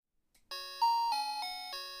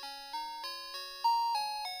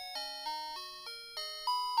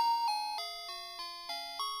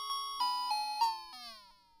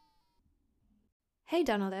Hey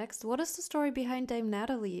Donald, what is the story behind Dame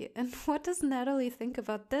Natalie? And what does Natalie think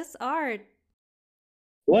about this art?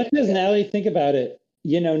 What does Natalie think about it?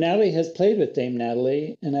 Natalie has played with Dame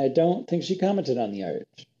Natalie, and I don't think she commented on the art.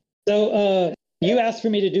 So you asked for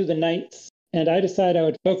me to do the knights, and I decided I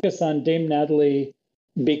would focus on Dame Natalie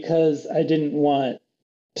because I didn't want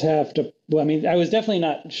to have to. Well, I mean, I was definitely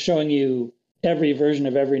not showing you every version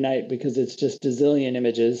of every knight because it's just a zillion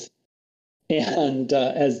images. And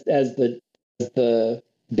as the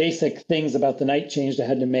basic things about the knight changed, I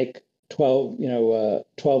had to make 12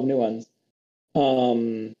 new ones.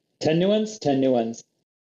 10 new ones? 10 new ones.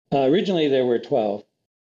 Originally, there were 12.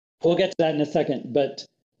 We'll get to that in a second. But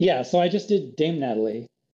yeah, so I just did Dame Natalie.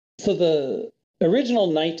 So the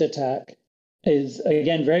original Knight attack is,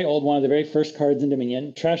 again, very old, one of the very first cards in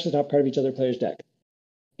Dominion. Trash the top card of each other player's deck.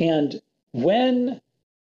 And when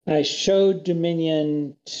I showed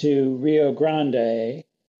Dominion to Rio Grande,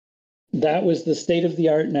 that was the state of the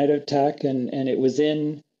art Knight attack, and it was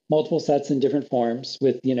in multiple sets in different forms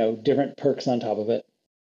with different perks on top of it.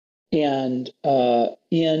 And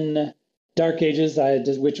in Dark Ages,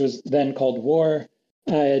 which was then called War,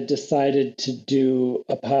 I had decided to do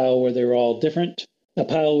a pile where they were all different, a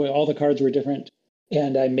pile where all the cards were different,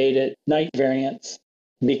 and I made it knight variants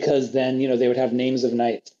because then they would have names of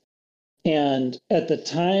knights. And at the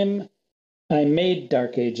time I made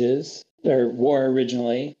Dark Ages or War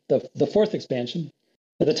originally, the fourth expansion.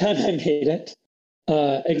 At the time I made it,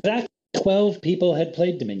 exactly 12 people had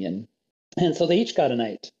played Dominion, and so they each got a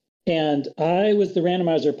knight. And I was the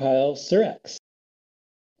randomizer pile, Sir X.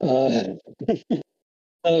 Uh,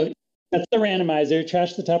 so that's the randomizer.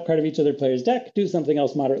 Trash the top card of each other player's deck. Do something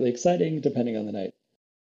else moderately exciting, depending on the knight.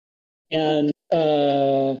 And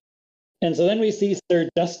so then we see Sir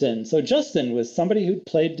Justin. So Justin was somebody who'd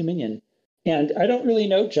played Dominion. And I don't really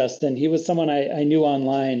know Justin. He was someone I knew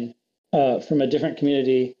online from a different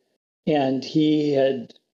community. And he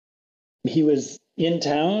was in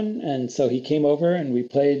town. And so he came over and we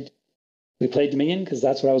played Dominion because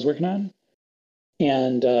that's what I was working on.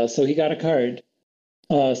 And so he got a card.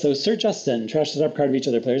 So Sir Justin, trash the top card of each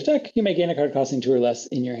other player's deck. You may gain a card costing 2 or less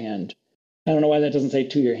in your hand. I don't know why that doesn't say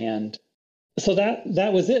to your hand. So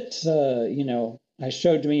that was it. I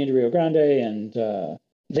showed Dominion to Rio Grande, and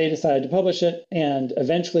they decided to publish it. And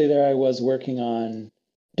eventually, there I was working on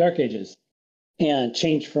Dark Ages, and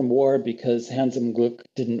changed from War because Hans im Glück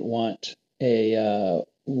didn't want a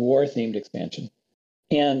war-themed expansion.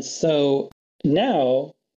 And so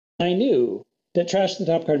now I knew that trash the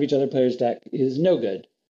top card of each other player's deck is no good.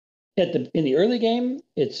 In the early game,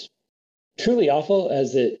 it's truly awful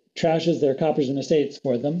as it trashes their coppers and estates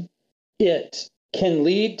for them. It can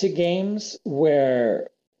lead to games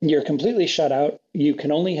where you're completely shut out. You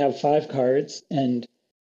can only have 5 cards, and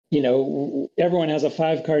everyone has a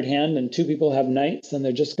 5-card hand, and 2 people have knights, and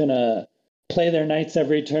they're just gonna play their knights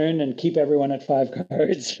every turn and keep everyone at 5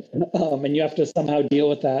 cards. And you have to somehow deal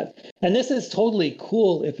with that. And this is totally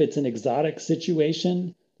cool if it's an exotic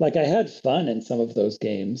situation. Like, I had fun in some of those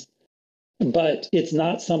games, but it's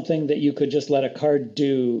not something that you could just let a card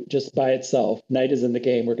do just by itself. Knight is in the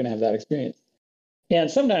game. We're going to have that experience. And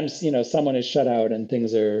sometimes, someone is shut out and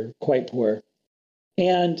things are quite poor.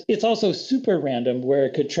 And it's also super random where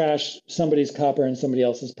it could trash somebody's copper in somebody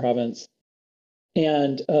else's province.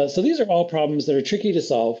 And so these are all problems that are tricky to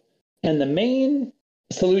solve. And the main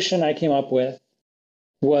solution I came up with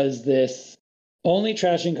was this only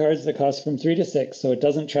trashing cards that cost from 3 to 6. So it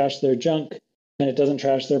doesn't trash their junk and it doesn't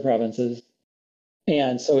trash their provinces.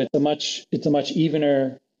 And so it's a much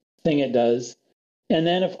evener thing it does. And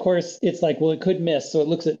then, of course, it's like, well, it could miss. So it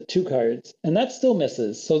looks at 2 cards, and that still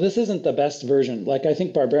misses. So this isn't the best version. Like, I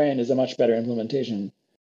think Barbarian is a much better implementation.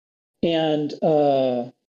 And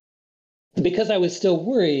because I was still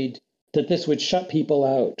worried that this would shut people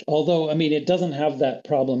out, although, I mean, it doesn't have that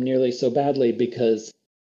problem nearly so badly because,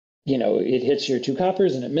 it hits your 2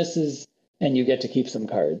 coppers and it misses, and you get to keep some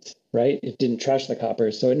cards, right? It didn't trash the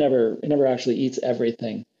coppers, so it never actually eats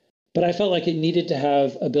everything. But I felt like it needed to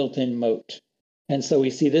have a built-in moat. And so we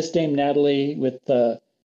see this Dame Natalie with the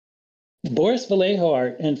Boris Vallejo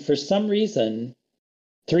art, and for some reason,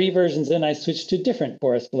 3 versions in, I switched to different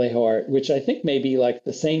Boris Vallejo art, which I think may be like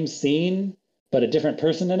the same scene, but a different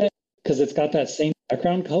person in it, because it's got that same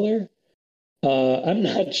background color. I'm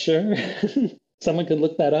not sure. Someone could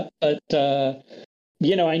look that up, but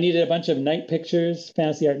I needed a bunch of night pictures,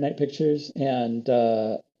 fantasy art night pictures, and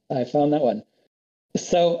I found that one.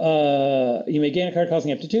 So you may gain a card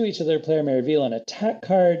costing up to 2. Each other player may reveal an attack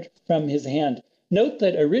card from his hand. Note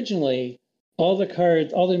that originally all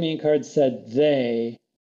the main cards said they,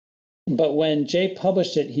 but when Jay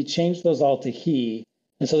published it, he changed those all to he.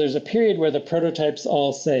 And so there's a period where the prototypes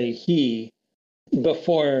all say he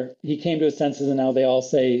before he came to his senses, and now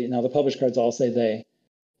the published cards all say they.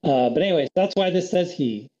 But anyway, that's why this says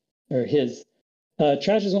he or his.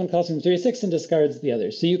 Trashes one, costs him 3/6 and discards the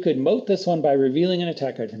other. So you could moat this one by revealing an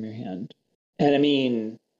attack card from your hand. And I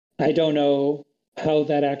mean, I don't know how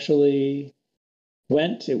that actually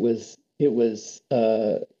went. It was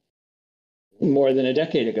more than a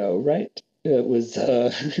decade ago, right? It was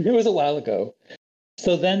it was a while ago.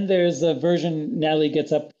 So then there's a version Natalie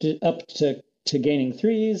gets up to gaining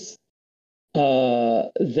 3s.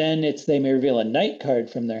 Then they may reveal a knight card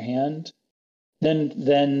from their hand.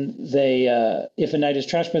 Then they if a knight is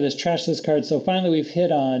trashed by this, trash this card. So finally we've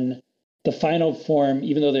hit on the final form,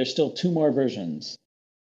 even though there's still 2 more versions.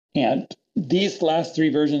 And these last 3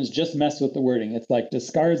 versions just mess with the wording. It's like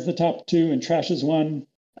discards the top 2 and trashes 1,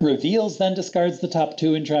 reveals, then discards the top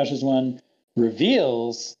 2 and trashes 1,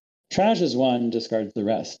 reveals, trashes 1, discards the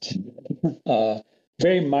rest.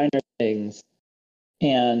 Very minor things.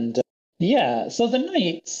 And yeah, so the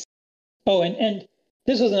knights. Oh, and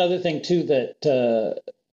this was another thing too, that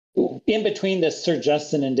in between this Sir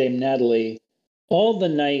Justin and Dame Natalie, all the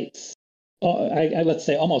knights, let's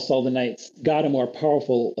say almost all the knights, got a more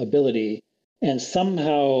powerful ability, and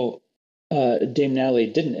somehow Dame Natalie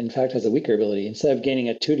didn't. In fact, has a weaker ability. Instead of gaining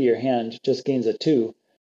a 2 to your hand, just gains a 2.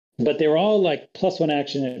 But they were all like +1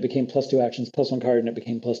 action, and it became +2 actions, +1 card, and it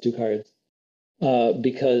became +2 cards.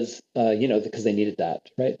 Because they needed that,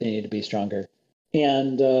 right? They needed to be stronger.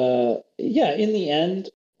 And yeah, in the end,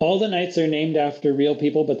 all the knights are named after real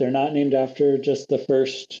people, but they're not named after just the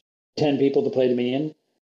first 10 people to play Dominion,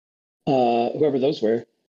 whoever those were.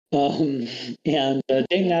 And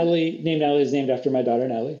Dame Natalie is named after my daughter,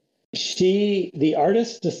 Natalie. The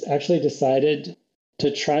artist just actually decided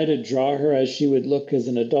to try to draw her as she would look as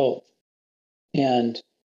an adult. And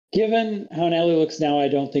given how Natalie looks now, I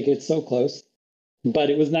don't think it's so close.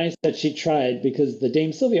 But it was nice that she tried, because the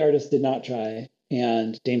Dame Sylvia artist did not try.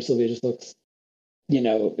 And Dame Sylvia just looks,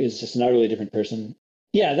 is just an utterly different person.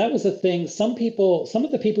 Yeah, that was the thing. Some of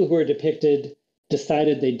the people who were depicted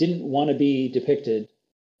decided they didn't want to be depicted,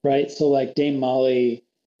 right? So like Dame Molly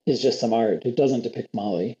is just some art. It doesn't depict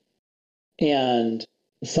Molly. And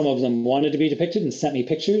some of them wanted to be depicted and sent me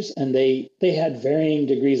pictures, and they had varying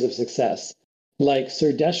degrees of success. Like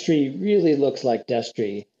Sir Destry really looks like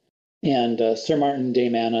Destry. And Sir Martin and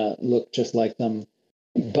Dame Anna look just like them.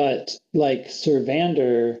 But like Sir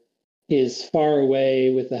Vander is far away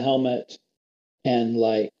with the helmet, and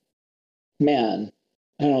like, man,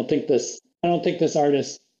 I don't think this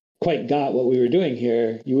artist quite got what we were doing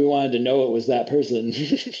here. We wanted to know it was that person.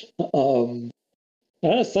 Such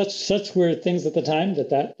were things at the time,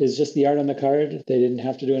 that is just the art on the card. They didn't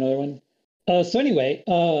have to do another one. So anyway,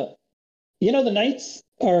 the knights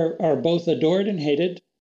are both adored and hated.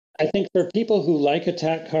 I think for people who like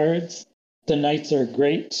attack cards, the knights are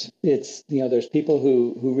great. It's, there's people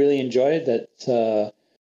who really enjoy it. That,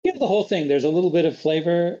 the whole thing, there's a little bit of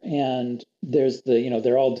flavor, and there's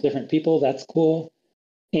they're all different people. That's cool.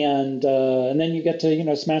 And then you get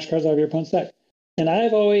to, smash cards out of your opponent's deck. And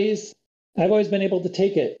I've always been able to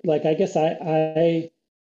take it. Like, I guess I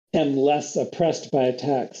am less oppressed by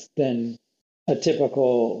attacks than a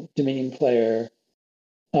typical Dominion player.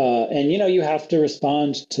 And you have to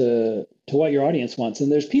respond to what your audience wants. And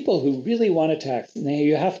there's people who really want attacks, and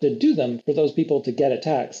you have to do them for those people to get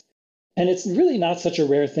attacks. And it's really not such a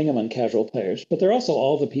rare thing among casual players, but there are also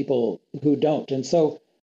all the people who don't. And so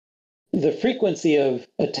the frequency of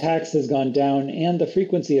attacks has gone down, and the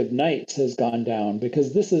frequency of knights has gone down,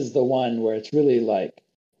 because this is the one where it's really like,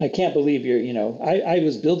 I can't believe I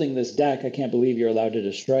was building this deck. I can't believe you're allowed to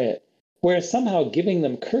destroy it. Whereas somehow giving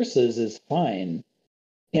them curses is fine.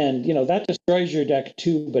 And, that destroys your deck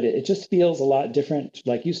too, but it just feels a lot different.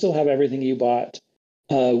 Like, you still have everything you bought.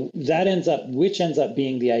 Which ends up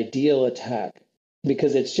being the ideal attack,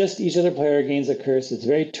 because it's just each other player gains a curse. It's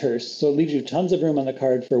very terse. So it leaves you tons of room on the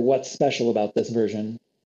card for what's special about this version.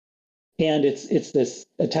 And it's this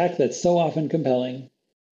attack that's so often compelling,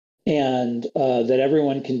 and that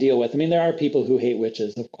everyone can deal with. I mean, there are people who hate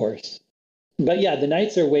witches, of course. But yeah, the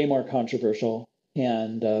knights are way more controversial.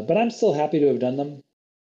 And but I'm still happy to have done them.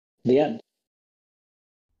 The end.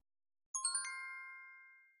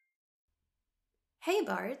 Hey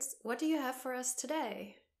Bards, what do you have for us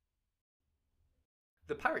today?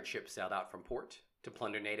 The pirate ship sailed out from port to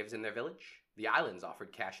plunder natives in their village. The islands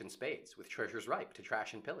offered cash in spades, with treasures ripe to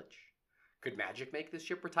trash and pillage. Could magic make this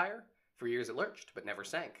ship retire? For years it lurched, but never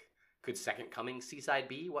sank. Could Second Coming Seaside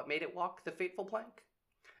be what made it walk the fateful plank?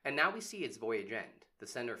 And now we see its voyage end. The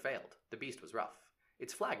sender failed, the beast was rough.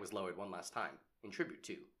 Its flag was lowered one last time, in tribute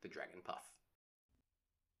to the Dragon Puff.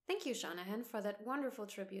 Thank you, Shanahan, for that wonderful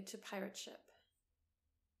tribute to Pirate Ship.